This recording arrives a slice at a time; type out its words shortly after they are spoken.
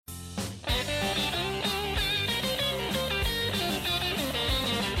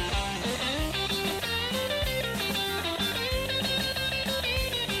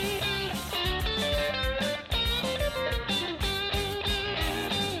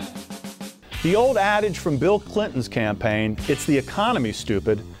The old adage from Bill Clinton's campaign, "It's the economy,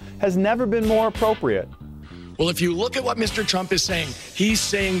 stupid," has never been more appropriate. Well, if you look at what Mr. Trump is saying, he's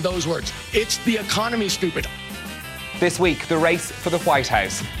saying those words. It's the economy, stupid. This week, the race for the White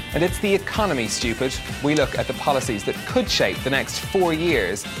House. And it's the economy, stupid. We look at the policies that could shape the next 4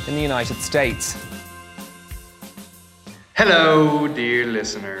 years in the United States. Hello, dear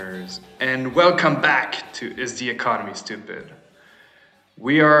listeners, and welcome back to Is the Economy Stupid?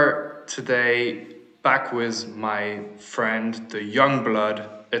 We are today back with my friend, the young blood.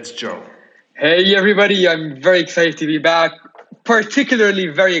 It's Joe. Hey everybody, I'm very excited to be back. Particularly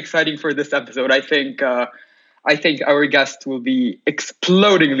very exciting for this episode. I think our guest will be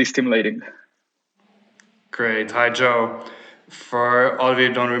explodingly stimulating. Great. Hi, Joe. For all of you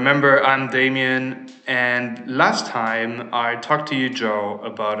who don't remember, I'm Damien, and last time I talked to you, Joe,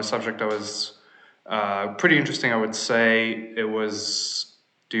 about a subject that was pretty interesting, I would say. It was,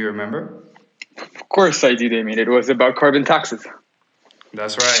 do you remember? Of course I do, Damien. It was about carbon taxes.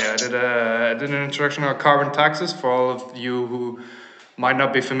 That's right. I did an introduction on carbon taxes for all of you who might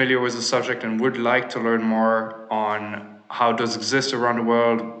not be familiar with the subject and would like to learn more on how those exist around the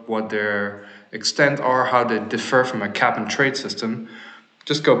world, what their extent are, how they differ from a cap and trade system.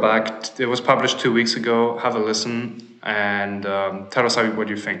 Just go back. It was published 2 weeks ago. Have a listen and tell us what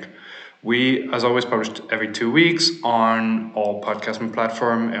you think. We, as always, published every 2 weeks on all podcasting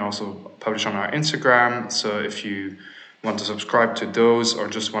platform and also publish on our Instagram. So if you want to subscribe to those or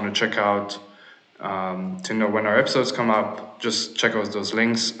just want to check out to know when our episodes come up, just check out those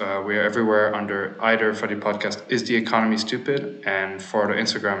links. We are everywhere under either for the podcast Is the Economy Stupid, and for the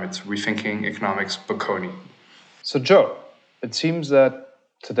Instagram it's Rethinking Economics Bocconi. So Joe, it seems that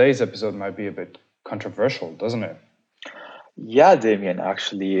today's episode might be a bit controversial, doesn't it? Yeah, Damien,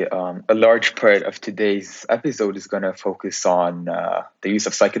 actually, a large part of today's episode is going to focus on the use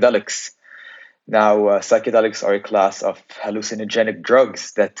of psychedelics. Now, psychedelics are a class of hallucinogenic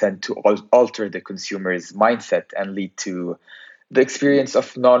drugs that tend to alter the consumer's mindset and lead to the experience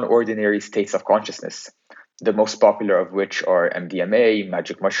of non-ordinary states of consciousness, the most popular of which are MDMA,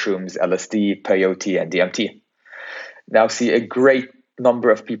 magic mushrooms, LSD, peyote, and DMT. Now, see, a great number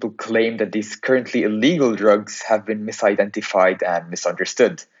of people claim that these currently illegal drugs have been misidentified and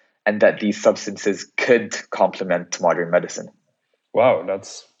misunderstood, and that these substances could complement modern medicine. Wow,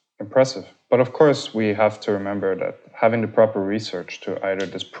 that's impressive. But of course, we have to remember that having the proper research to either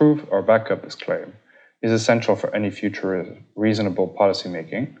disprove or back up this claim is essential for any future reasonable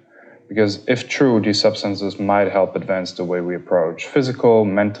policymaking, because if true, these substances might help advance the way we approach physical,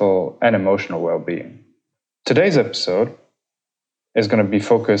 mental, and emotional well-being. Today's episode is going to be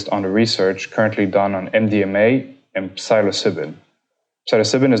focused on the research currently done on MDMA and psilocybin.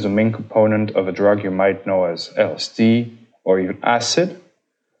 Psilocybin is the main component of a drug you might know as LSD or even acid,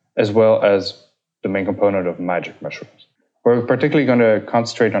 as well as the main component of magic mushrooms. We're particularly going to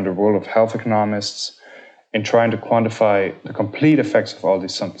concentrate on the role of health economists in trying to quantify the complete effects of all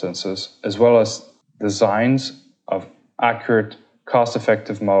these substances, as well as designs of accurate,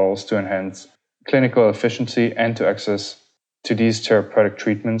 cost-effective models to enhance clinical efficiency and to access to these therapeutic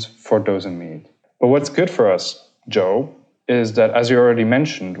treatments for those in need. But what's good for us, Joe, is that, as you already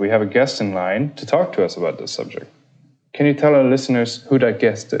mentioned, we have a guest in line to talk to us about this subject. Can you tell our listeners who that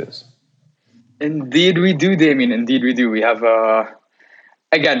guest is? Indeed we do, Damien. Indeed we do. We have,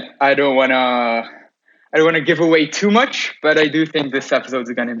 again, I don't want to give away too much, but I do think this episode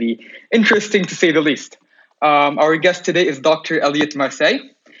is going to be interesting to say the least. Our guest today is Dr. Elliot Marseille.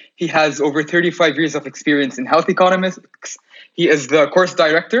 He has over 35 years of experience in health economics. He is the course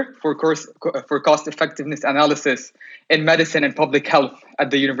director for cost effectiveness analysis in medicine and public health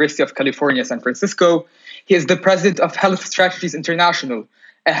at the University of California, San Francisco. He is the president of Health Strategies International,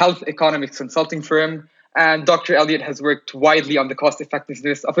 a health economics consulting firm. And Dr. Elliot has worked widely on the cost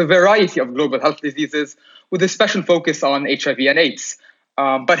effectiveness of a variety of global health diseases with a special focus on HIV and AIDS.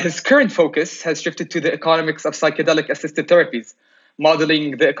 But his current focus has shifted to the economics of psychedelic-assisted therapies,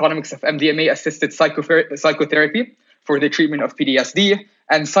 modeling the economics of MDMA-assisted psychotherapy for the treatment of PTSD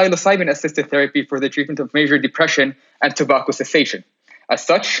and psilocybin-assisted therapy for the treatment of major depression and tobacco cessation. As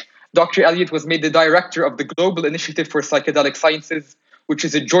such, Dr. Elliot was made the director of the Global Initiative for Psychedelic Sciences, which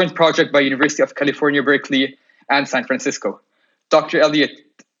is a joint project by University of California, Berkeley, and San Francisco. Dr. Elliot,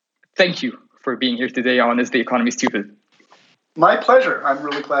 thank you for being here today on Is the Economy Stupid? My pleasure. I'm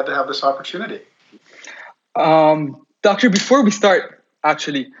really glad to have this opportunity. Doctor, before we start,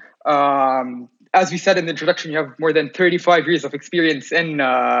 actually, as we said in the introduction, you have more than 35 years of experience in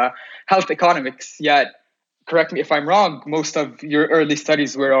health economics, yet, correct me if I'm wrong, most of your early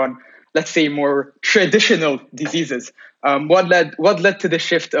studies were on let's say, more traditional diseases. What led to the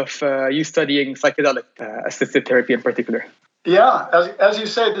shift of you studying psychedelic assisted therapy in particular? Yeah, as you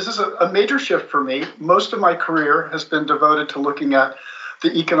say, this is a major shift for me. Most of my career has been devoted to looking at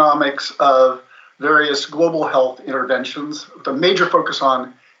the economics of various global health interventions, with a major focus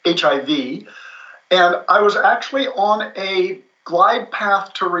on HIV. And I was actually on a glide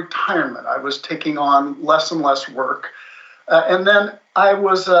path to retirement. I was taking on less and less work. And then I'm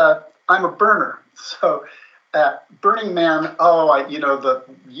a burner. So at Burning Man, the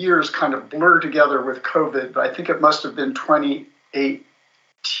years kind of blur together with COVID, but I think it must have been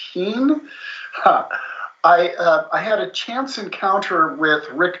 2018. I had a chance encounter with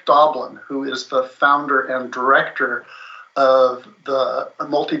Rick Doblin, who is the founder and director of the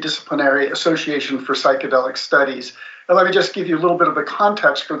Multidisciplinary Association for Psychedelic Studies. And let me just give you a little bit of the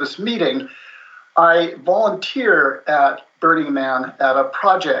context for this meeting. I volunteer at Burning Man at a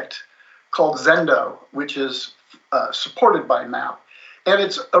project called Zendo, which is supported by MAP. And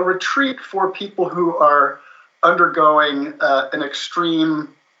it's a retreat for people who are undergoing an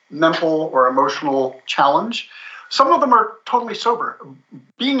extreme mental or emotional challenge. Some of them are totally sober.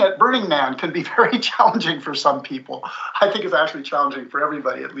 Being at Burning Man can be very challenging for some people. I think it's actually challenging for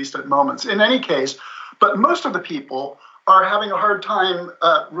everybody, at least at moments. In any case, but most of the people are having a hard time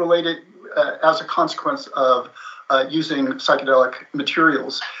related as a consequence of using psychedelic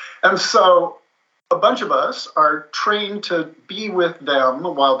materials. And so a bunch of us are trained to be with them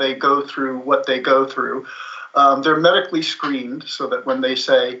while they go through what they go through. They're medically screened so that when they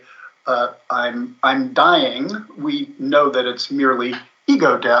say, I'm dying, we know that it's merely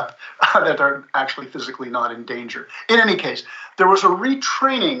ego death, that are actually physically not in danger. In any case, there was a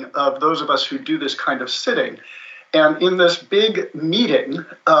retraining of those of us who do this kind of sitting. And in this big meeting,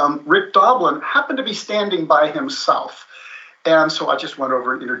 Rick Doblin happened to be standing by himself. And so I just went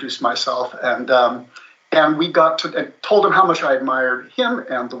over and introduced myself, and we got to, and told him how much I admired him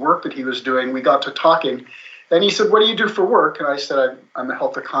and the work that he was doing. We got to talking, and he said, "What do you do for work?" And I said, "I'm a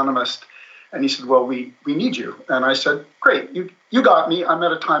health economist." And he said, "Well, we need you." And I said, "Great, you got me. I'm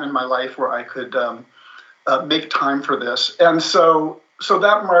at a time in my life where I could make time for this." And so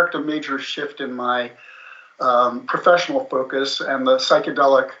that marked a major shift in my professional focus, and the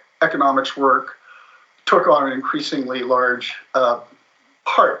psychedelic economics work took on an increasingly large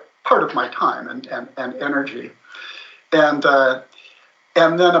part of my time and energy. And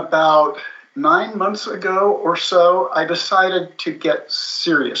then about 9 months ago or so, I decided to get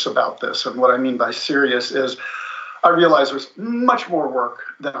serious about this. And what I mean by serious is I realized there's much more work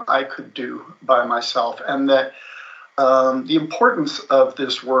than I could do by myself, and that the importance of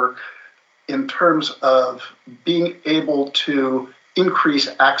this work in terms of being able to increase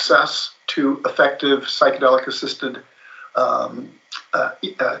access to effective psychedelic-assisted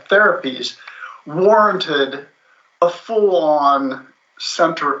therapies warranted a full-on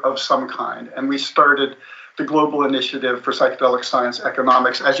center of some kind. And we started the Global Initiative for Psychedelic Science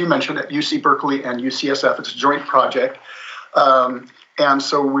Economics, as you mentioned, at UC Berkeley and UCSF. It's a joint project. And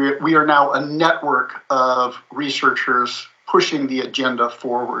so we are now a network of researchers pushing the agenda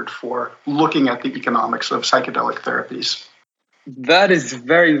forward for looking at the economics of psychedelic therapies. That is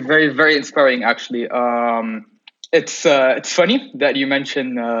very, very, very inspiring, actually. It's funny that you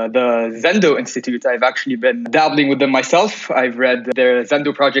mentioned the Zendo Institute. I've actually been dabbling with them myself. I've read their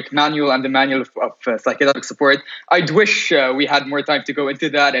Zendo project manual and the manual of psychedelic support. I'd wish we had more time to go into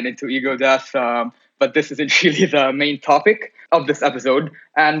that and into ego death, but this isn't really the main topic of this episode.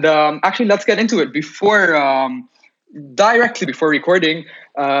 And actually, let's get into it. Directly before recording,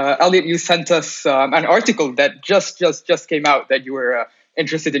 Elliot, you sent us an article that just came out that you were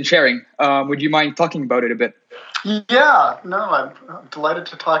interested in sharing. Would you mind talking about it a bit? Yeah, no, I'm delighted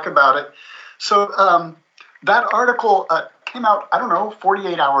to talk about it. So that article came out,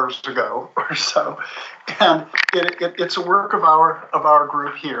 48 hours ago or so, and it's a work of our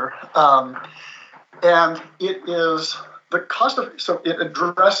group here, and it is it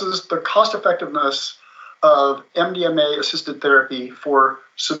addresses the cost effectiveness of MDMA assisted therapy for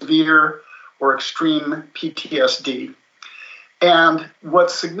severe or extreme PTSD. And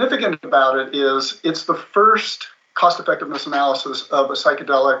what's significant about it is it's the first cost effectiveness analysis of a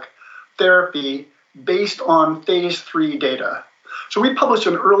psychedelic therapy based on phase 3 data. So we published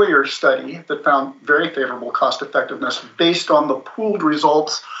an earlier study that found very favorable cost effectiveness based on the pooled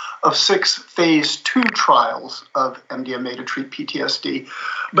results of 6 phase 2 trials of MDMA to treat PTSD.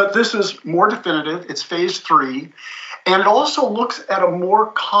 But this is more definitive, it's phase 3, and it also looks at a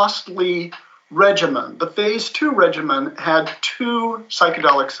more costly regimen. The phase 2 regimen had 2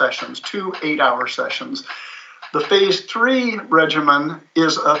 psychedelic sessions, 2 8-hour sessions. The phase 3 regimen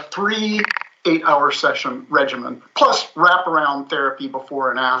is a 3 8-hour session regimen, plus wraparound therapy before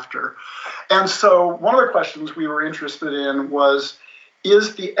and after. And so one of the questions we were interested in was,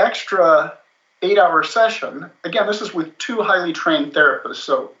 is the extra 8-hour session, again, this is with 2 highly trained therapists,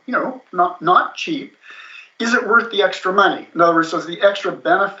 so, not cheap, is it worth the extra money? In other words, does the extra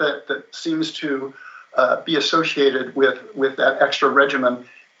benefit that seems to be associated with that extra regimen,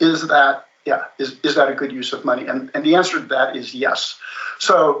 is that a good use of money? And the answer to that is yes.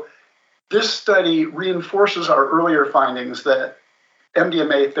 So this study reinforces our earlier findings that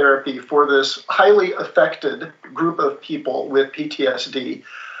MDMA therapy for this highly affected group of people with PTSD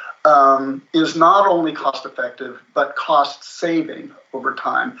is not only cost-effective, but cost-saving over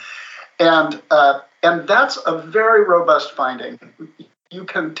time. And that's a very robust finding. You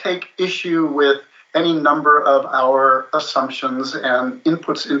can take issue with any number of our assumptions and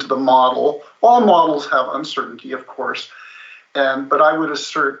inputs into the model. All models have uncertainty, of course, but I would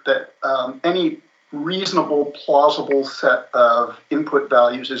assert that any reasonable, plausible set of input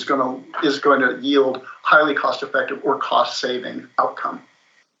values is going to yield highly cost-effective or cost-saving outcome.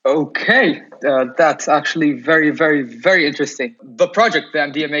 Okay, that's actually very, very, very interesting. The project, the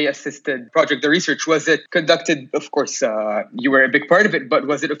MDMA-assisted project, the research, was it conducted, of course, you were a big part of it, but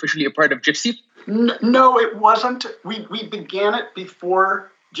was it officially a part of GIPSY? No, it wasn't. We began it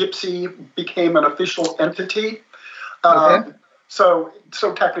before GIPSY became an official entity. Okay. So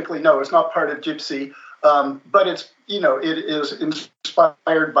technically, no, it's not part of GIPSY, but it is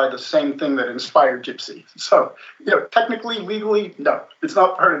inspired by the same thing that inspired GIPSY. So, technically, legally, no, it's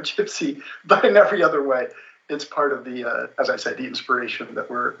not part of GIPSY, but in every other way, it's part of the, as I said, the inspiration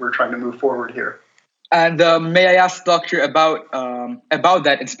that we're trying to move forward here. And may I ask, Doctor, about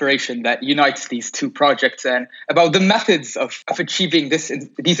that inspiration that unites these 2 projects, and about the methods of achieving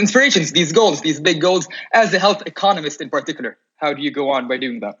these inspirations, these goals, these big goals, as a health economist in particular? How do you go on by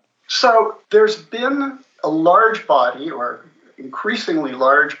doing that? So there's been a large body, or increasingly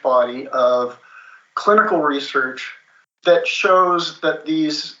large body, of clinical research that shows that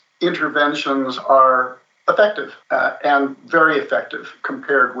these interventions are effective and very effective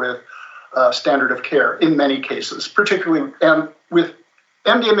compared with standard of care in many cases, particularly, and with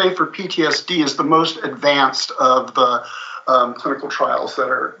MDMA for PTSD is the most advanced of the clinical trials that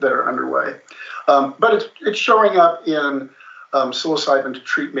are underway. But it's showing up in psilocybin to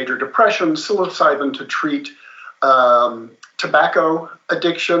treat major depression, psilocybin to treat tobacco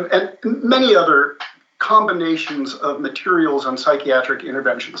addiction, and many other combinations of materials and psychiatric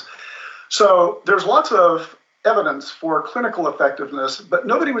interventions. So there's lots of evidence for clinical effectiveness, but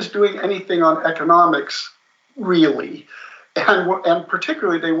nobody was doing anything on economics, really. And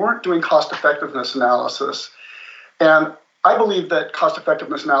particularly, they weren't doing cost-effectiveness analysis. And I believe that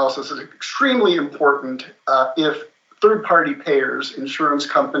cost-effectiveness analysis is extremely important if third-party payers, insurance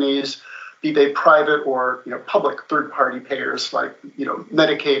companies, be they private or public third-party payers like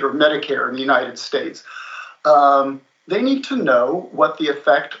Medicaid or Medicare in the United States, they need to know what the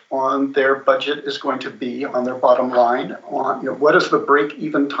effect on their budget is going to be, on their bottom line, on what is the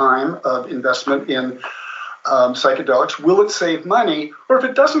break-even time of investment in psychedelics. Will it save money? Or if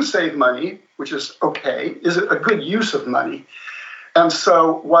it doesn't save money, which is okay, is it a good use of money? And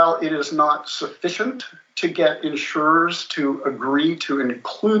so while it is not sufficient to get insurers to agree to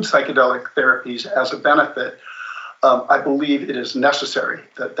include psychedelic therapies as a benefit, I believe it is necessary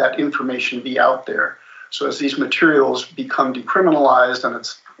that that information be out there. So as these materials become decriminalized, and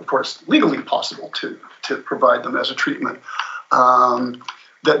it's, of course, legally possible to provide them as a treatment,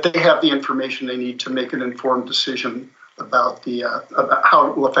 that they have the information they need to make an informed decision about how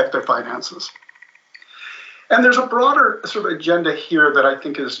it will affect their finances. And there's a broader sort of agenda here that I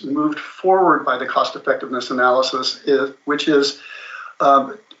think is moved forward by the cost-effectiveness analysis, which is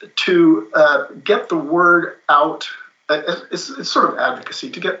to get the word out. It's sort of advocacy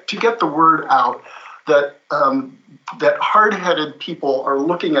to get the word out that that hard-headed people are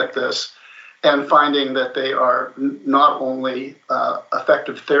looking at this and finding that they are not only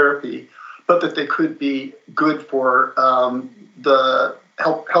effective therapy, but that they could be good for the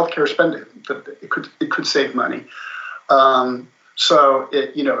healthcare spending. That it could save money. So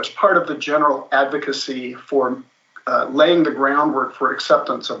as part of the general advocacy for laying the groundwork for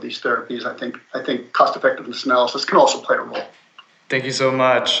acceptance of these therapies, I think cost-effectiveness analysis can also play a role. Thank you so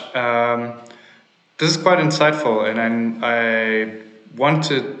much. This is quite insightful, and I want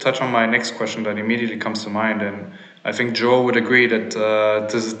to touch on my next question that immediately comes to mind, and I think Joel would agree that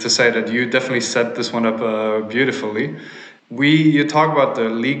to say that you definitely set this one up beautifully. You talk about the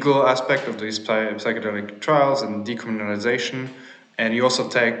legal aspect of these psychedelic trials and decriminalization, and you also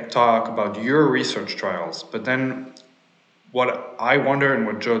talk about your research trials. But then what I wonder, and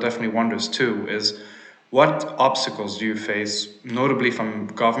what Joe definitely wonders too, is what obstacles do you face, notably from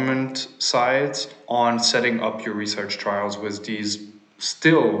government sides, on setting up your research trials with these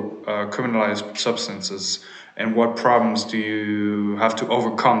still criminalized substances, and what problems do you have to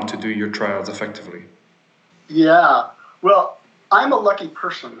overcome to do your trials effectively? Yeah, well, I'm a lucky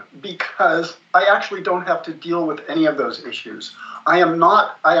person because I actually don't have to deal with any of those issues. I am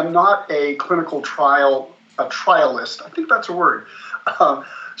not a clinical trialist. I think that's a word.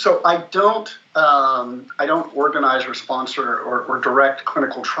 So I don't organize or sponsor or direct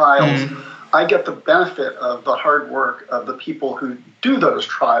clinical trials. Mm-hmm. I get the benefit of the hard work of the people who do those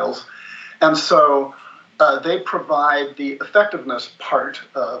trials, and so they provide the effectiveness part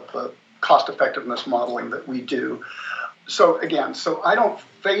of the cost effectiveness modeling that we do. So again, I don't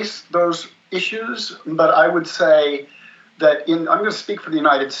face those issues, but I would say that I'm going to speak for the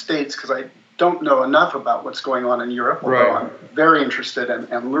United States because I don't know enough about what's going on in Europe, although I'm very interested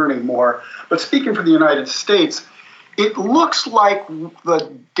in learning more. But speaking for the United States, it looks like the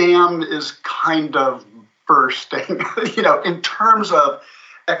dam is kind of bursting, in terms of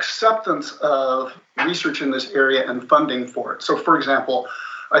acceptance of research in this area and funding for it. So, for example,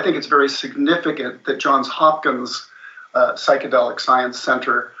 I think it's very significant that Johns Hopkins Psychedelic Science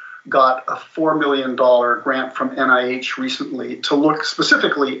Center got a $4 million grant from NIH recently to look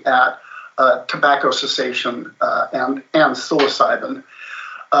specifically at tobacco cessation and psilocybin.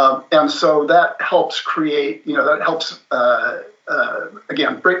 And so that helps create, again,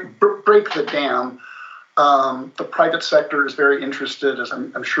 break the dam. The private sector is very interested, as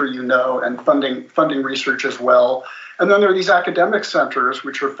I'm sure you know, and funding research as well. And then there are these academic centers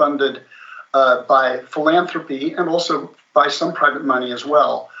which are funded by philanthropy and also by some private money as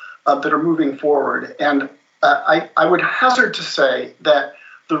well that are moving forward. And I would hazard to say that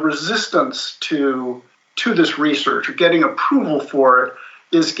the resistance to this research, or getting approval for it,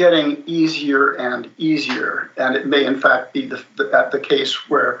 is getting easier and easier. And it may, in fact, be the case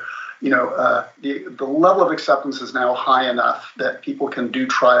where the level of acceptance is now high enough that people can do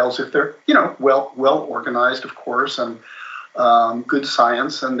trials if they're well organized, of course, and good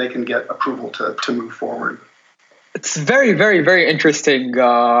science, and they can get approval to move forward. It's very, very, very interesting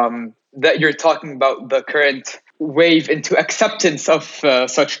that you're talking about the current wave into acceptance of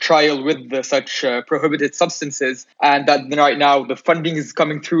such trial with such prohibited substances, and that right now the funding is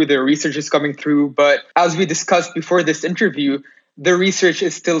coming through, the research is coming through. But as we discussed before this interview, the research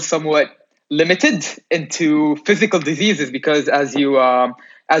is still somewhat limited into physical diseases because, as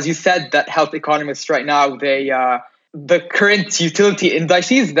you said, that health economists right now, the current utility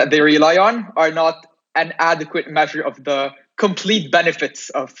indices that they rely on are not an adequate measure of the complete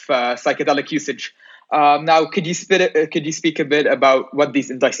benefits of psychedelic usage. Now, could you speak a bit about what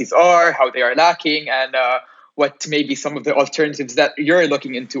these indices are, how they are lacking, and what maybe some of the alternatives that you're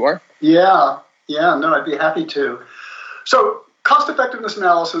looking into are? Yeah, no, I'd be happy to. So, cost effectiveness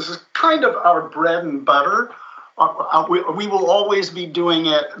analysis is kind of our bread and butter. We will always be doing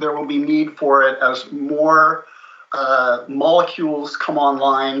it. There will be need for it as more molecules come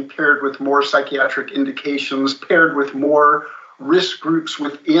online, paired with more psychiatric indications, paired with more risk groups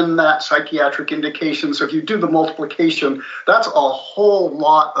within that psychiatric indication. So if you do the multiplication, that's a whole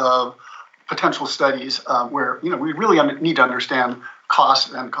lot of potential studies where we really need to understand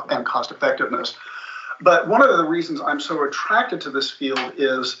cost and cost effectiveness. But one of the reasons I'm so attracted to this field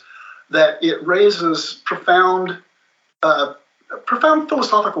is that it raises profound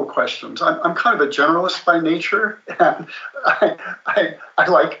philosophical questions. I'm kind of a generalist by nature, and I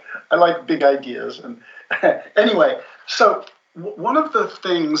like big ideas. And anyway, so one of the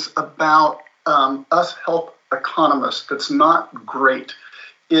things about us health economists that's not great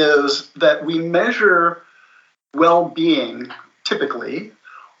is that we measure well-being typically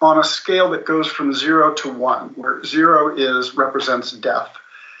on a scale that goes from 0 to 1, where 0 represents death,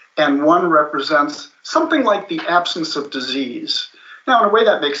 and 1 represents something like the absence of disease. Now, in a way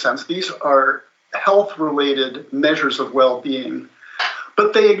that makes sense. These are health-related measures of well-being,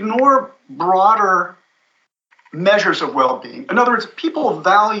 but they ignore broader measures of well-being. In other words, people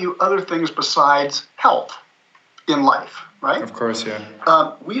value other things besides health in life, right? Of course, yeah.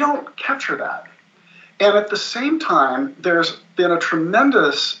 We don't capture that. And at the same time, there's been a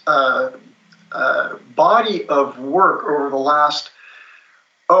tremendous body of work over the last,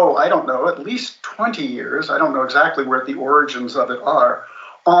 I don't know, at least 20 years, I don't know exactly where the origins of it are,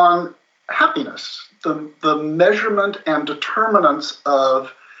 on happiness, the measurement and determinants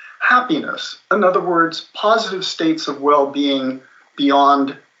of happiness. In other words, positive states of well-being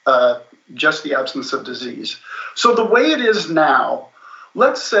beyond just the absence of disease. So the way it is now,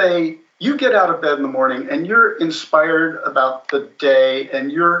 let's say you get out of bed in the morning and you're inspired about the day,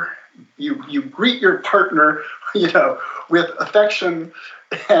 and you greet your partner, with affection,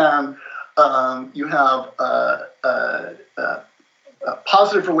 and you have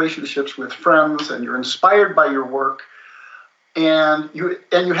positive relationships with friends, and you're inspired by your work, and you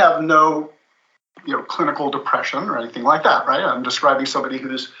have no clinical depression or anything like that, right? I'm describing somebody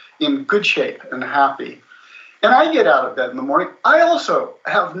who's in good shape and happy. And I get out of bed in the morning. I also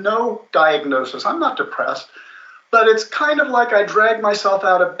have no diagnosis. I'm not depressed, but it's kind of like I drag myself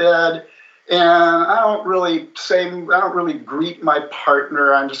out of bed, and I don't really greet my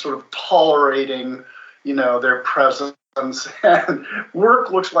partner. I'm just sort of tolerating, their presence, and work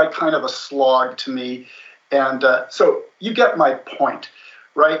looks like kind of a slog to me. And so you get my point,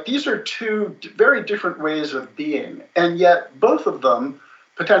 right? These are two very different ways of being, and yet both of them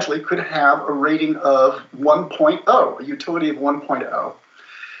potentially could have a rating of 1.0, a utility of 1.0.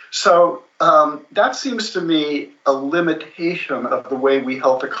 So that seems to me a limitation of the way we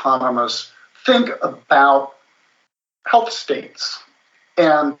health economists think about health states.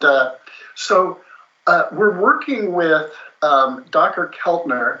 And so we're working with Dr.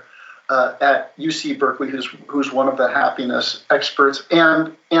 Keltner at UC Berkeley, who's one of the happiness experts,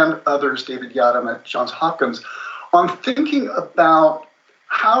 and others, David Yadam at Johns Hopkins, on thinking about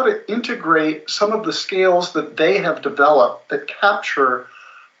how to integrate some of the scales that they have developed that capture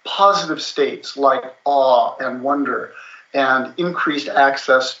positive states like awe and wonder and increased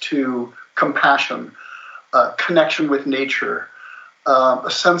access to compassion, connection with nature, a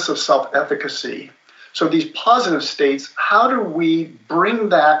sense of self-efficacy. So these positive states, how do we bring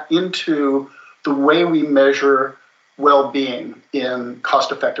that into the way we measure well-being in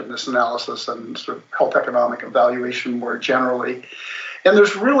cost-effectiveness analysis and sort of health economic evaluation more generally? And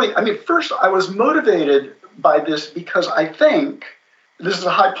there's really, first I was motivated by this because I think, this is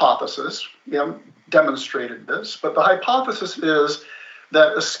a hypothesis, we haven't demonstrated this, but the hypothesis is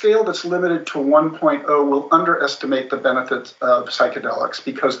that a scale that's limited to 1.0 will underestimate the benefits of psychedelics,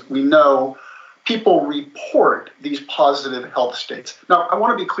 because we know people report these positive health states. Now, I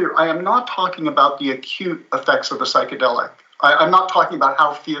want to be clear, I am not talking about the acute effects of the psychedelic. I'm not talking about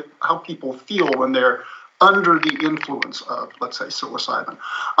how people feel when they're under the influence of, let's say, psilocybin.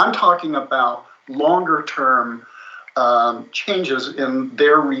 I'm talking about longer-term changes in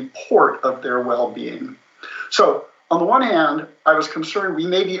their report of their well-being. So, on the one hand, I was concerned we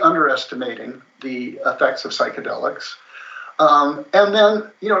may be underestimating the effects of psychedelics. And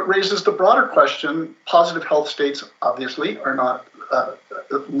then, it raises the broader question. Positive health states, obviously, are not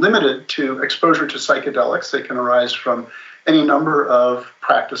limited to exposure to psychedelics. They can arise from any number of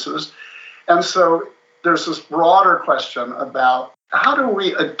practices. And so there's this broader question about how do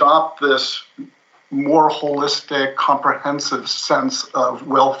we adopt this more holistic, comprehensive sense of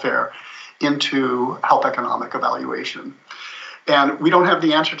welfare into health economic evaluation. And we don't have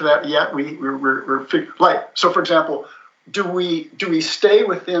the answer to that yet. We're so, for example, do we stay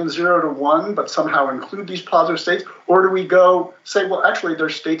within 0 to 1, but somehow include these positive states? Or do we go say, well, actually,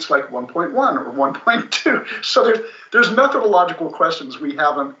 there's states like 1.1 or 1.2? So there's methodological questions we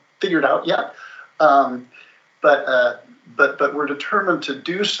haven't figured out yet. But we're determined to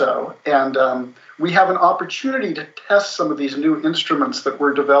do so. And we have an opportunity to test some of these new instruments that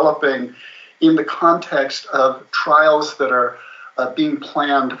we're developing in the context of trials that are being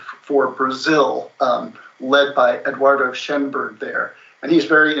planned for Brazil, led by Eduardo Schenberg there. And he's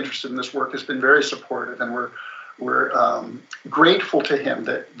very interested in this work, has been very supportive, and we're grateful to him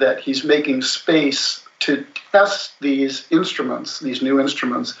that he's making space to test these instruments, these new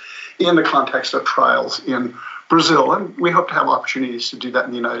instruments, in the context of trials in Brazil. And we hope to have opportunities to do that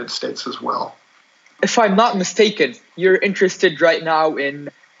in the United States as well. If I'm not mistaken, you're interested right now in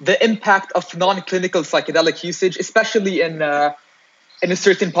the impact of non-clinical psychedelic usage, especially in a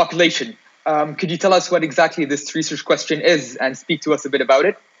certain population. Could you tell us what exactly this research question is and speak to us a bit about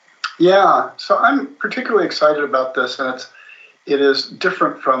it? Yeah, so I'm particularly excited about this, and it is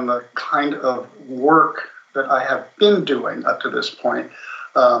different from the kind of work that I have been doing up to this point,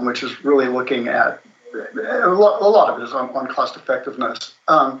 which is really looking at, a lot of it is on cost effectiveness.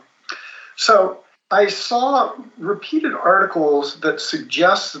 So I saw repeated articles that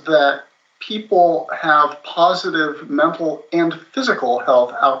suggest that people have positive mental and physical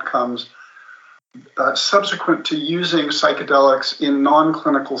health outcomes subsequent to using psychedelics in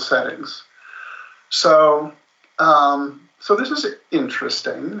non-clinical settings. So this is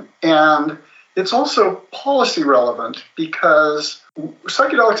interesting, and it's also policy relevant because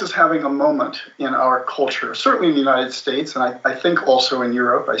psychedelics is having a moment in our culture, certainly in the United States, and I think also in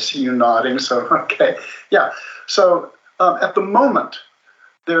Europe. I see you nodding, so okay. Yeah, so at the moment,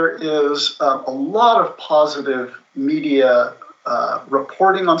 There is a lot of positive media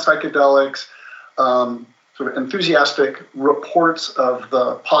reporting on psychedelics, sort of enthusiastic reports of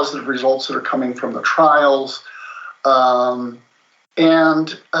the positive results that are coming from the trials.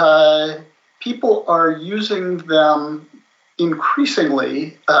 And people are using them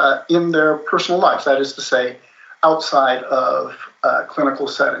increasingly in their personal lives, that is to say, outside of clinical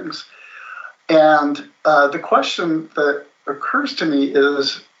settings. And the question that occurs to me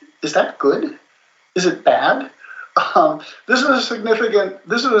is that good? Is it bad? This is a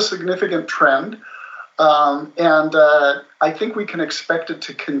significant trend, and I think we can expect it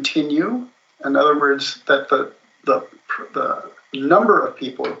to continue. In other words, that the number of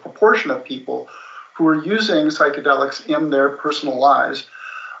people, the proportion of people who are using psychedelics in their personal lives,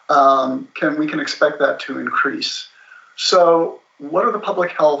 we can expect that to increase. So, what are the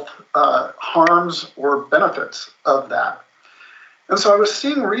public health harms or benefits of that? And so I was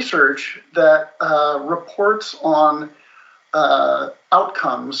seeing research that reports on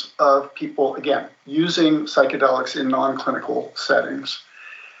outcomes of people, again, using psychedelics in non-clinical settings.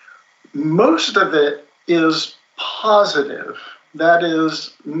 Most of it is positive. That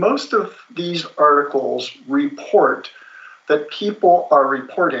is, most of these articles report that people are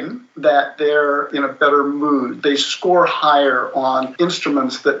reporting that they're in a better mood. They score higher on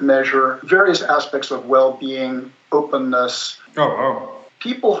instruments that measure various aspects of well-being, openness. Oh, wow.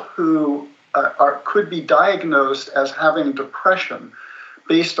 People who could be diagnosed as having depression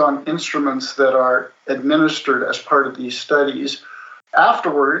based on instruments that are administered as part of these studies,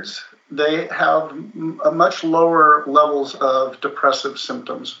 afterwards, they have much lower levels of depressive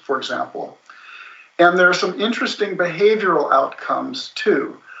symptoms, for example. And there are some interesting behavioral outcomes,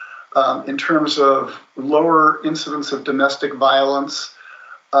 too, in terms of lower incidence of domestic violence,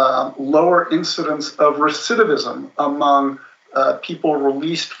 lower incidence of recidivism among people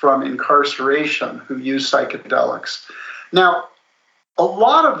released from incarceration who use psychedelics. Now, a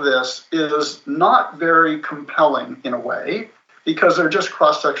lot of this is not very compelling in a way, because they're just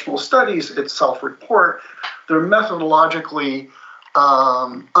cross-sectional studies, it's self-report. They're methodologically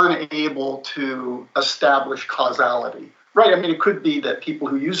unable to establish causality, right? I mean, it could be that people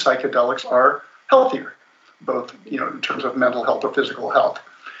who use psychedelics are healthier, both in terms of mental health or physical health,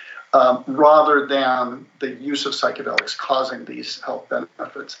 rather than the use of psychedelics causing these health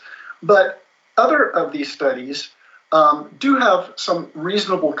benefits. But other of these studies do have some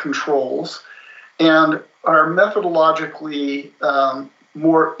reasonable controls and are methodologically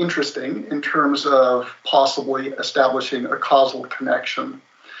more interesting in terms of possibly establishing a causal connection.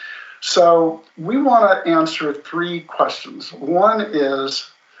 So we want to answer three questions. One is,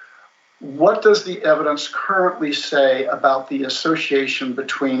 what does the evidence currently say about the association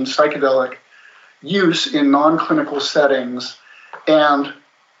between psychedelic use in non-clinical settings and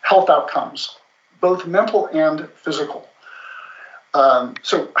health outcomes, both mental and physical?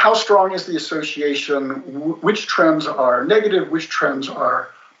 So how strong is the association? Which trends are negative? Which trends are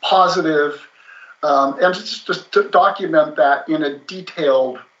positive? And just to document that in a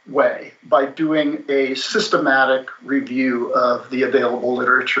detailed way by doing a systematic review of the available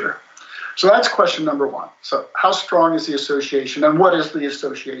literature. So that's question number one. So how strong is the association, and what is the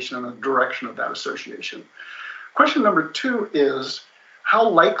association and the direction of that association? Question number two is, how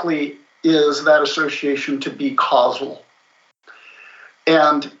likely is that association to be causal?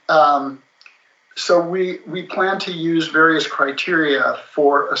 And so we plan to use various criteria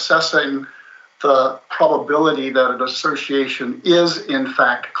for assessing the probability that an association is in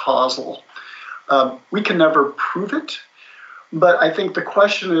fact causal. We can never prove it, but I think the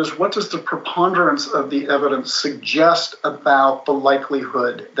question is, what does the preponderance of the evidence suggest about the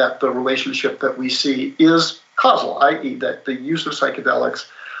likelihood that the relationship that we see is causal, i.e. that the use of psychedelics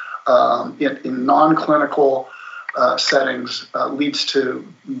in non-clinical settings leads to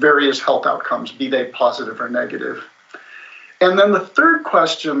various health outcomes, be they positive or negative. And then the third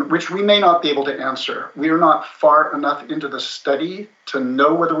question, which we may not be able to answer, we are not far enough into the study to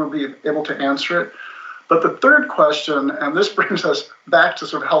know whether we'll be able to answer it. But the third question, and this brings us back to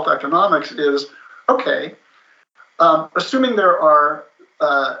sort of health economics, is, okay, assuming there are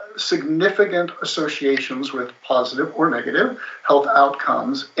significant associations with positive or negative health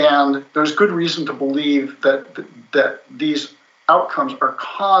outcomes, and there's good reason to believe that these outcomes are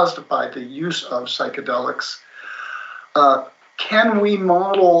caused by the use of psychedelics, can we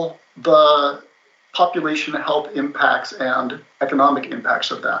model the population health impacts and economic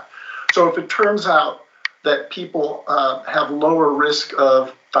impacts of that? So if it turns out that people have lower risk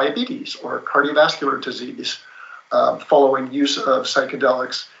of diabetes or cardiovascular disease following use of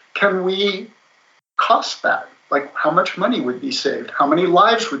psychedelics, can we cost that? like how much money would be saved, how many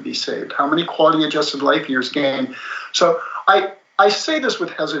lives would be saved, how many quality adjusted life years gained. So I say this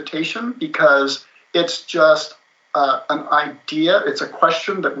with hesitation because it's just an idea. It's a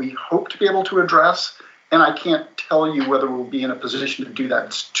question that we hope to be able to address, and I can't tell you whether we'll be in a position to do that.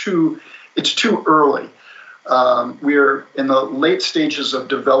 It's too early. We're in the late stages of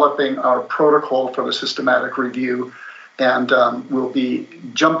developing our protocol for the systematic review, and we'll be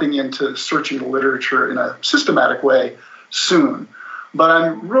jumping into searching the literature in a systematic way soon. But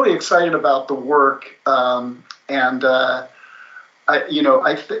I'm really excited about the work, and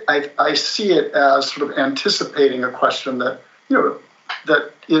I see it as sort of anticipating a question that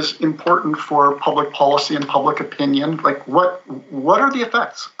that is important for public policy and public opinion. Like what are the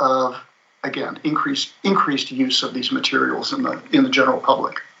effects of, again, increased use of these materials in the general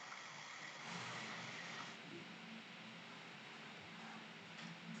public?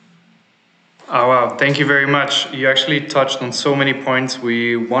 Oh, wow. Thank you very much. You actually touched on so many points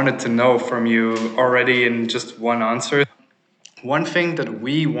we wanted to know from you already in just one answer. One thing that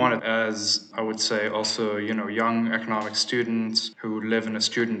we wanted as, I would say, also, young economic students who live in a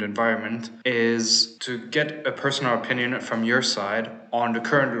student environment is to get a personal opinion from your side on the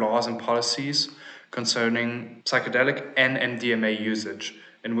current laws and policies concerning psychedelic and MDMA usage.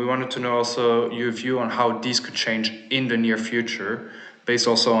 And we wanted to know also your view on how these could change in the near future, based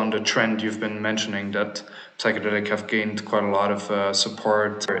also on the trend you've been mentioning that psychedelic have gained quite a lot of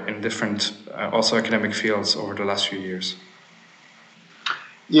support in different also academic fields over the last few years.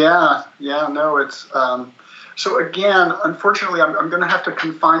 It's so again, unfortunately, I'm going to have to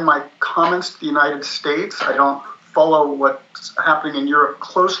confine my comments to the United States. I don't follow what's happening in Europe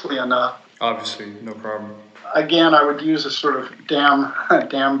closely enough. Obviously, no problem. Again, I would use a sort of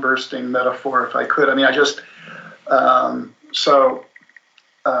dam bursting metaphor if I could. I mean,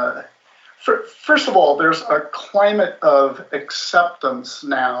 first of all, there's a climate of acceptance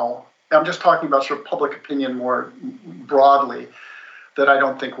now. I'm just talking about sort of public opinion more broadly, that I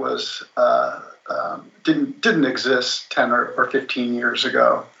don't think was didn't exist 10 or 15 years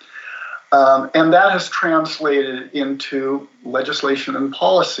ago, and that has translated into legislation and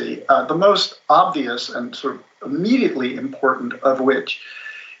policy. The most obvious and sort of immediately important of which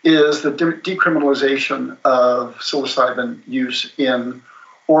is the decriminalization of psilocybin use in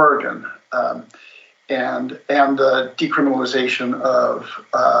Oregon, and the decriminalization of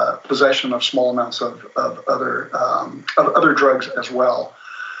possession of small amounts of other drugs as well.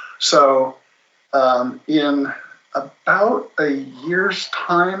 So in about a year's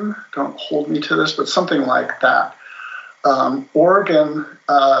time, don't hold me to this, but something like that, Oregon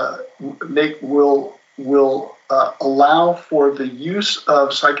will allow for the use of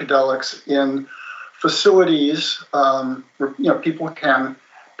psychedelics in facilities where people can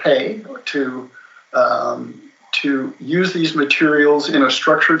pay to use these materials in a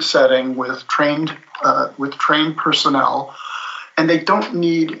structured setting with trained personnel, and they don't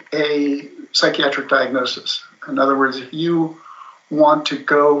need a psychiatric diagnosis. In other words, if you want to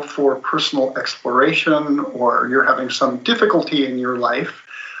go for personal exploration, or you're having some difficulty in your life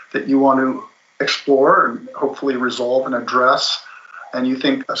that you want to explore and hopefully resolve and address, and you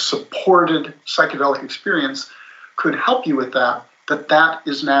think a supported psychedelic experience could help you with that,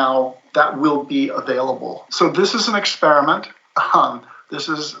 that will be available. So this is an experiment. This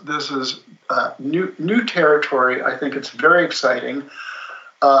is new territory. I think it's very exciting.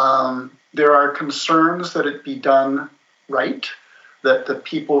 There are concerns that it be done right, that the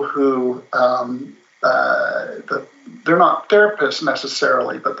people who they're not therapists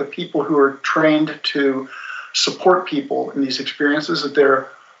necessarily, but the people who are trained to support people in these experiences, that they're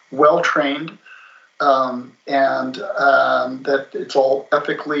well trained, and that it's all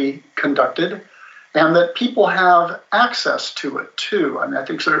ethically conducted, and that people have access to it too. I mean, I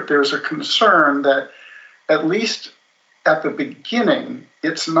think there's a concern that at least at the beginning,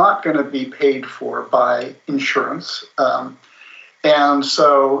 it's not going to be paid for by insurance, and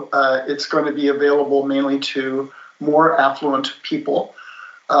so it's going to be available mainly to more affluent people.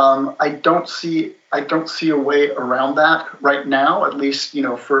 I don't see a way around that right now, at least,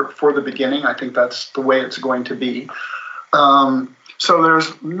 for the beginning. I think that's the way it's going to be. So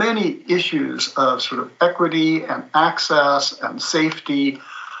there's many issues of sort of equity and access and safety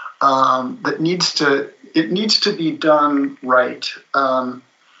that needs to be done right.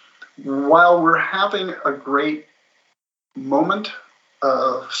 While we're having a great moment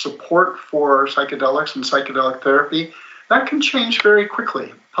of support for psychedelics and psychedelic therapy, that can change very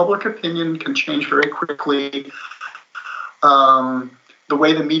quickly. Public opinion can change very quickly. The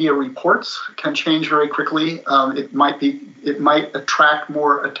way the media reports can change very quickly. It might attract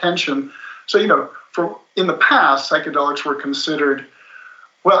more attention So, in the past, psychedelics were considered,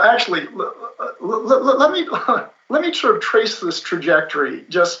 well, actually, let me sort of trace this trajectory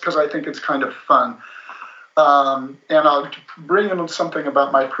just because I think it's kind of fun. And I'll bring in something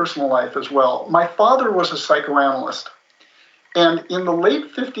about my personal life as well. My father was a psychoanalyst. And in the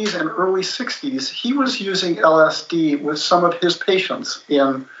late 50s and early 60s, he was using LSD with some of his patients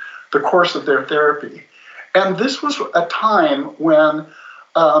in the course of their therapy. And this was a time when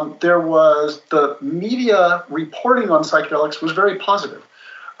there was the media reporting on psychedelics was very positive.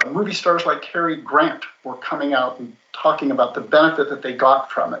 Movie stars like Cary Grant were coming out and talking about the benefit that they got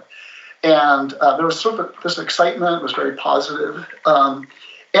from it. And there was sort of this excitement. It was very positive.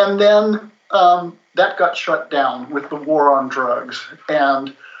 And then that got shut down with the war on drugs.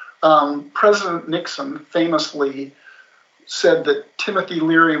 And President Nixon famously said that Timothy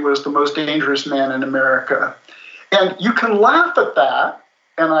Leary was the most dangerous man in America. And you can laugh at that,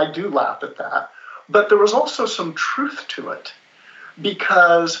 and I do laugh at that, but there was also some truth to it.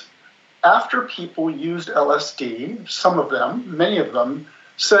 Because after people used LSD, some of them, many of them,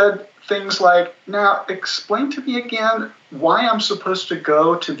 said things like, now explain to me again why I'm supposed to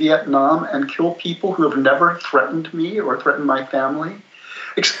go to Vietnam and kill people who have never threatened me or threatened my family.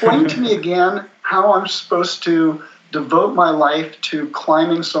 Explain to me again how I'm supposed to devote my life to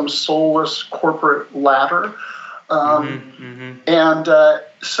climbing some soulless corporate ladder. And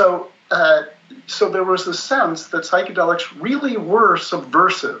so there was the sense that psychedelics really were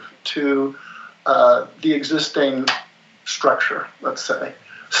subversive to the existing structure, let's say.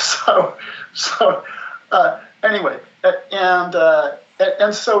 Anyway,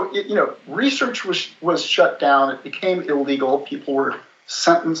 and so research was shut down. It became illegal. People were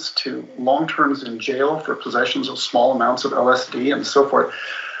sentenced to long terms in jail for possessions of small amounts of LSD and so forth.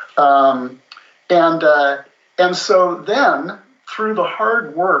 And so then, through the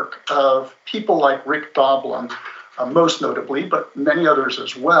hard work of people like Rick Doblin, most notably, but many others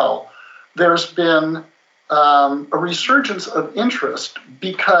as well, there's been a resurgence of interest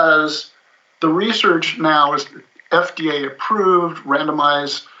because the research now is FDA approved,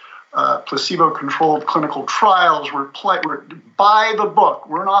 randomized, placebo-controlled clinical trials. We're by the book.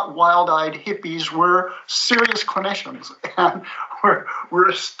 We're not wild-eyed hippies. We're serious clinicians, and we're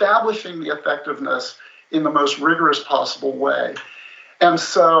establishing the effectiveness in the most rigorous possible way. And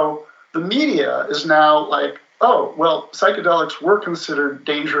so the media is now like, oh, well, psychedelics were considered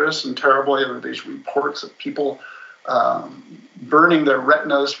dangerous and terrible. There were these reports of people burning their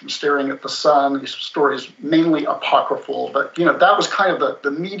retinas from staring at the sun. These stories, mainly apocryphal, but that was kind of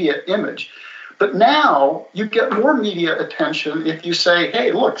the media image. But now you get more media attention if you say,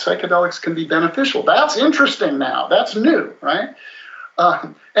 hey, look, psychedelics can be beneficial. That's interesting now. That's new, right?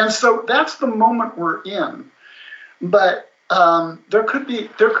 And so that's the moment we're in. But there could be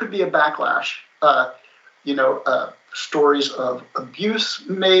a backlash. Stories of abuse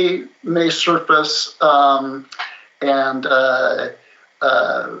may surface, and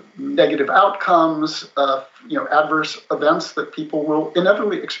negative outcomes, adverse events that people will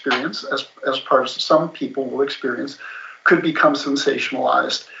inevitably experience, as part of some people will experience, could become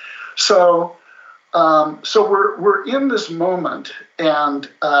sensationalized. So we're in this moment, and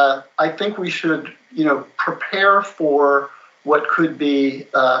I think we should prepare for what could be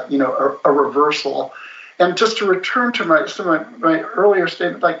a reversal. And just to return to my earlier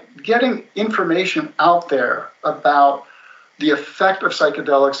statement, like getting information out there about the effect of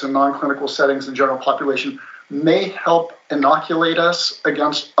psychedelics in non-clinical settings in general population may help inoculate us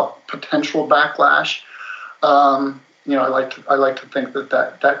against a potential backlash. I like to think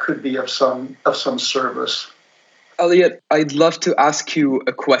that could be of some service. Elliot, I'd love to ask you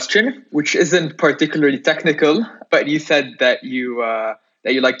a question, which isn't particularly technical, but you said that you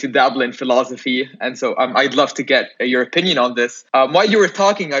like to dabble in philosophy. And so I'd love to get your opinion on this. While you were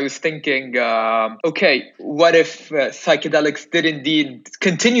talking, I was thinking, what if psychedelics did indeed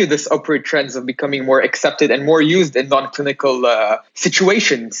continue this upward trends of becoming more accepted and more used in non-clinical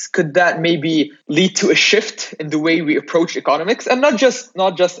situations? Could that maybe lead to a shift in the way we approach economics? And not just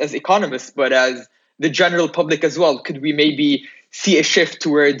as economists, but as the general public as well. Could we maybe see a shift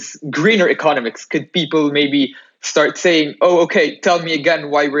towards greener economics? Could people maybe start saying, oh, okay, tell me again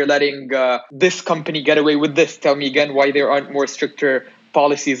why we're letting this company get away with this. Tell me again why there aren't more stricter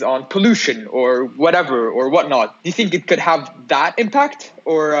policies on pollution or whatever or whatnot. Do you think it could have that impact,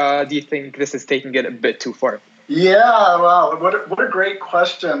 or do you think this is taking it a bit too far? Yeah, wow, what a great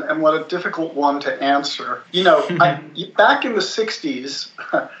question, and what a difficult one to answer. Back in the 60s,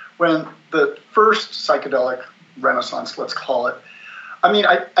 when the first psychedelic renaissance, let's call it,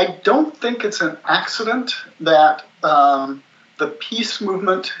 I don't think it's an accident that the the peace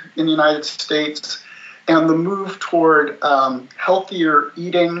movement in the United States and the move toward healthier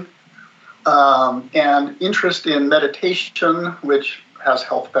eating and interest in meditation, which has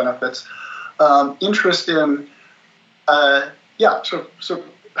health benefits, interest in so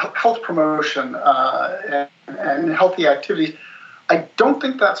health promotion and healthy activities. I don't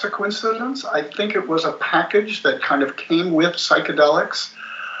think that's a coincidence. I think it was a package that kind of came with psychedelics.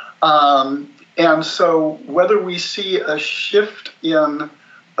 And so whether we see a shift in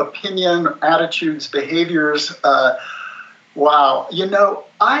opinion, attitudes, behaviors, wow,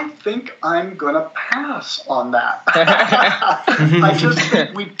 I think I'm going to pass on that. I just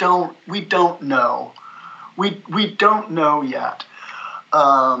think we don't know. We don't know yet.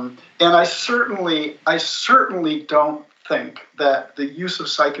 And I certainly don't think that the use of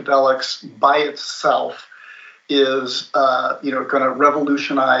psychedelics by itself is going to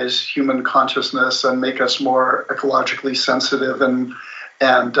revolutionize human consciousness and make us more ecologically sensitive and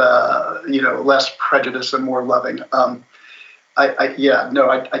less prejudiced and more loving.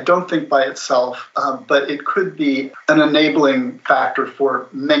 I don't think by itself, but it could be an enabling factor for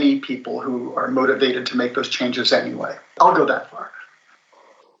many people who are motivated to make those changes anyway. I'll go that far.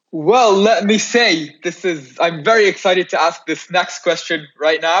 Well, let me say, I'm very excited to ask this next question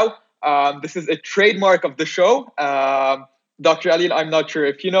right now. This is a trademark of the show. Dr. Elliott, I'm not sure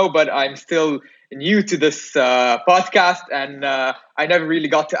if you know, but I'm still new to this podcast, and I never really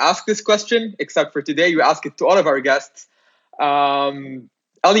got to ask this question, except for today. You ask it to all of our guests.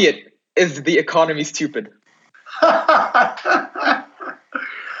 Elliott, is the economy stupid?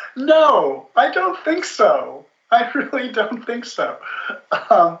 No, I don't think so. I really don't think so.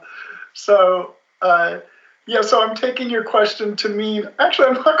 So I'm taking your question to mean, actually,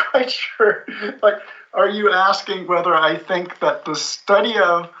 I'm not quite sure. Like, are you asking whether I think that the study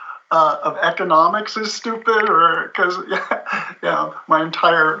of economics is stupid, or because my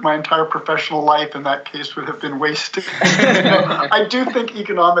entire professional life in that case would have been wasted. I do think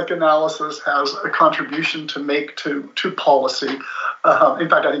economic analysis has a contribution to make to policy. In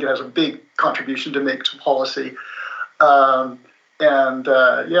fact, I think it has a big contribution to make to policy. I'll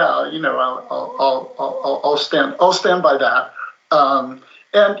stand by that.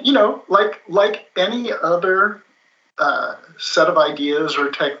 Like any other set of ideas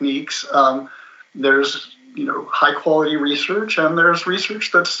or techniques, there's high quality research, and there's research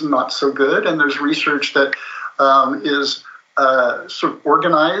that's not so good, and there's research that is sort of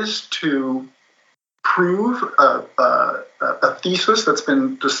organized to prove a thesis that's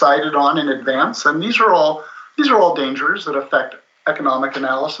been decided on in advance, and these are all dangers that affect economic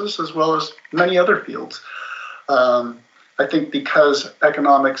analysis as well as many other fields. I think because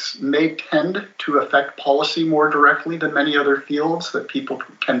economics may tend to affect policy more directly than many other fields, that people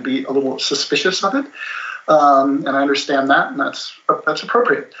can be a little suspicious of it, and I understand that, and that's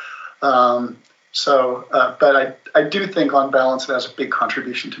appropriate. But I do think, on balance, it has a big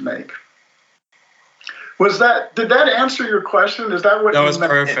contribution to make. Did that answer your question? Is that what that was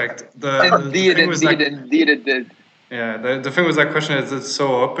meant? Perfect. Indeed, it did. Yeah, the thing with that question is it's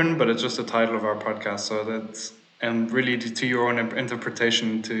so open, but it's just the title of our podcast, so that's really to your own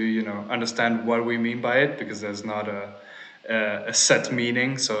interpretation to understand what we mean by it, because there's not a set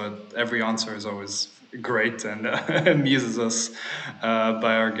meaning. So every answer is always great and amuses us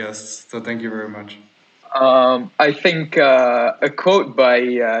by our guests. So thank you very much. I think a quote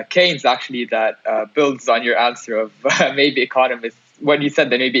by Keynes actually that builds on your answer of maybe economists, when you said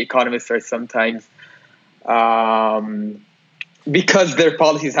that maybe economists are sometimes because their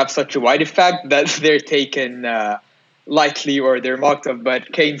policies have such a wide effect that they're taken lightly or they're mocked of.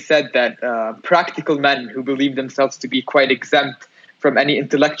 But Keynes said that practical men who believe themselves to be quite exempt from any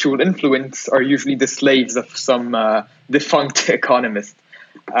intellectual influence are usually the slaves of some defunct economist.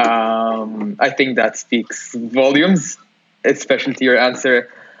 I think that speaks volumes, especially to your answer.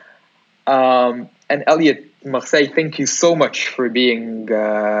 And Elliott Marseille, thank you so much for being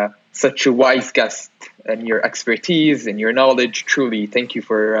such a wise guest, and your expertise and your knowledge. Truly, thank you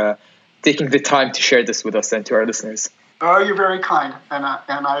for taking the time to share this with us and to our listeners. Oh, you're very kind, and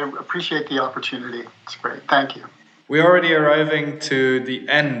I appreciate the opportunity. It's great. Thank you. We're already arriving to the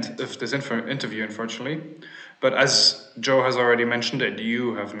end of this interview, unfortunately. But as Joe has already mentioned, and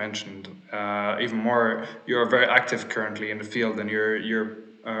you have mentioned even more, you're very active currently in the field, and you're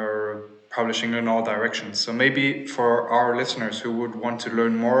publishing in all directions. So maybe for our listeners who would want to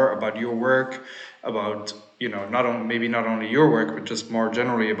learn more about your work, about not only your work, but just more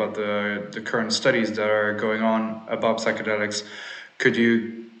generally about the current studies that are going on about psychedelics, could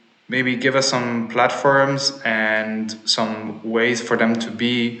you maybe give us some platforms and some ways for them to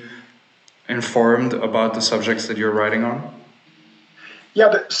be informed about the subjects that you're writing on?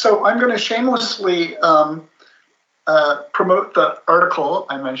 Yeah, so I'm going to shamelessly promote the article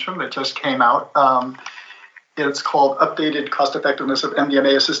I mentioned that just came out. It's called Updated Cost Effectiveness of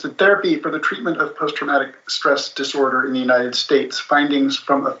MDMA-Assisted Therapy for the Treatment of Post-Traumatic Stress Disorder in the United States, Findings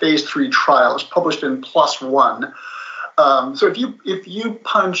from a Phase 3 Trial. It's published in PLOS ONE. So if you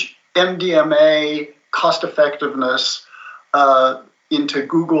punch MDMA cost effectiveness into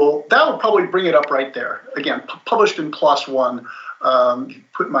Google, that will probably bring it up right there. Again, published in PLOS ONE.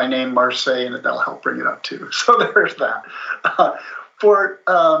 Put my name, Marseille, in it, that'll help bring it up too. So there's that.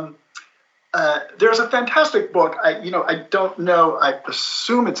 There's a fantastic book. I don't know. I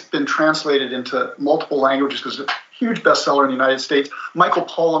assume it's been translated into multiple languages because it's a huge bestseller in the United States. Michael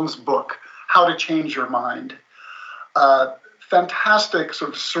Pollan's book, How to Change Your Mind. Fantastic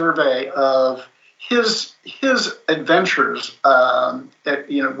sort of survey of his adventures,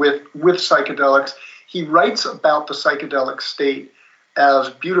 with psychedelics. He writes about the psychedelic state as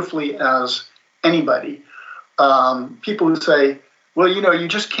beautifully as anybody. People who say, well, you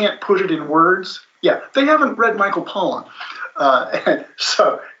just can't put it in words. Yeah, they haven't read Michael Pollan.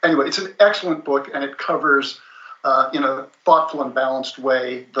 So anyway, it's an excellent book, and it covers, in a thoughtful and balanced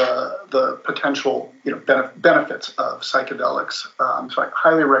way, the potential benefits of psychedelics. So I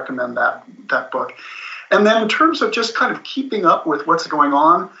highly recommend that book. And then in terms of just kind of keeping up with what's going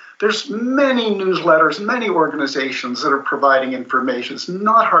on, there's many newsletters, many organizations that are providing information. It's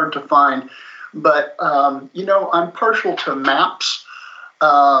not hard to find, but I'm partial to MAPS.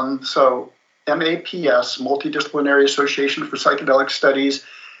 So MAPS, Multidisciplinary Association for Psychedelic Studies,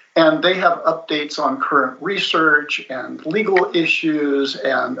 and they have updates on current research and legal issues,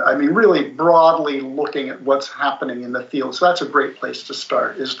 and really broadly looking at what's happening in the field. So that's a great place to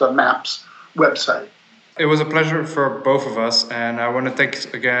start, is the MAPS website. It was a pleasure for both of us, and I want to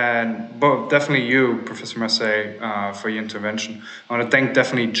thank again, definitely you, Professor Marseille, for your intervention. I want to thank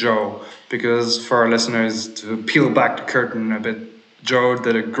definitely Joe, because for our listeners, to peel back the curtain a bit, Joe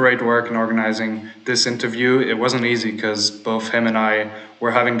did a great work in organizing this interview. It wasn't easy because both him and I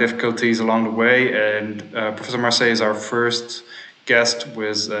were having difficulties along the way, and Professor Marseille is our first guest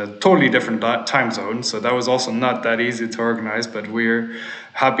with a totally different time zone, so that was also not that easy to organize, but we're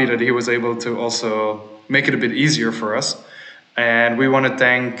happy that he was able to also make it a bit easier for us. And we want to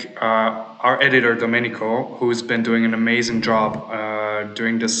thank our editor, Domenico, who's been doing an amazing job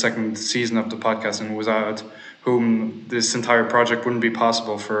during this second season of the podcast, and without whom this entire project wouldn't be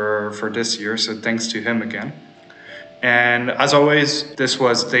possible for this year. So thanks to him again. And as always, this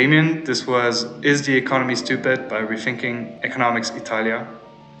was Damien. This was Is the Economy Stupid? By Rethinking Economics Italia.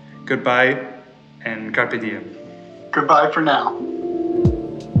 Goodbye and carpe diem. Goodbye for now.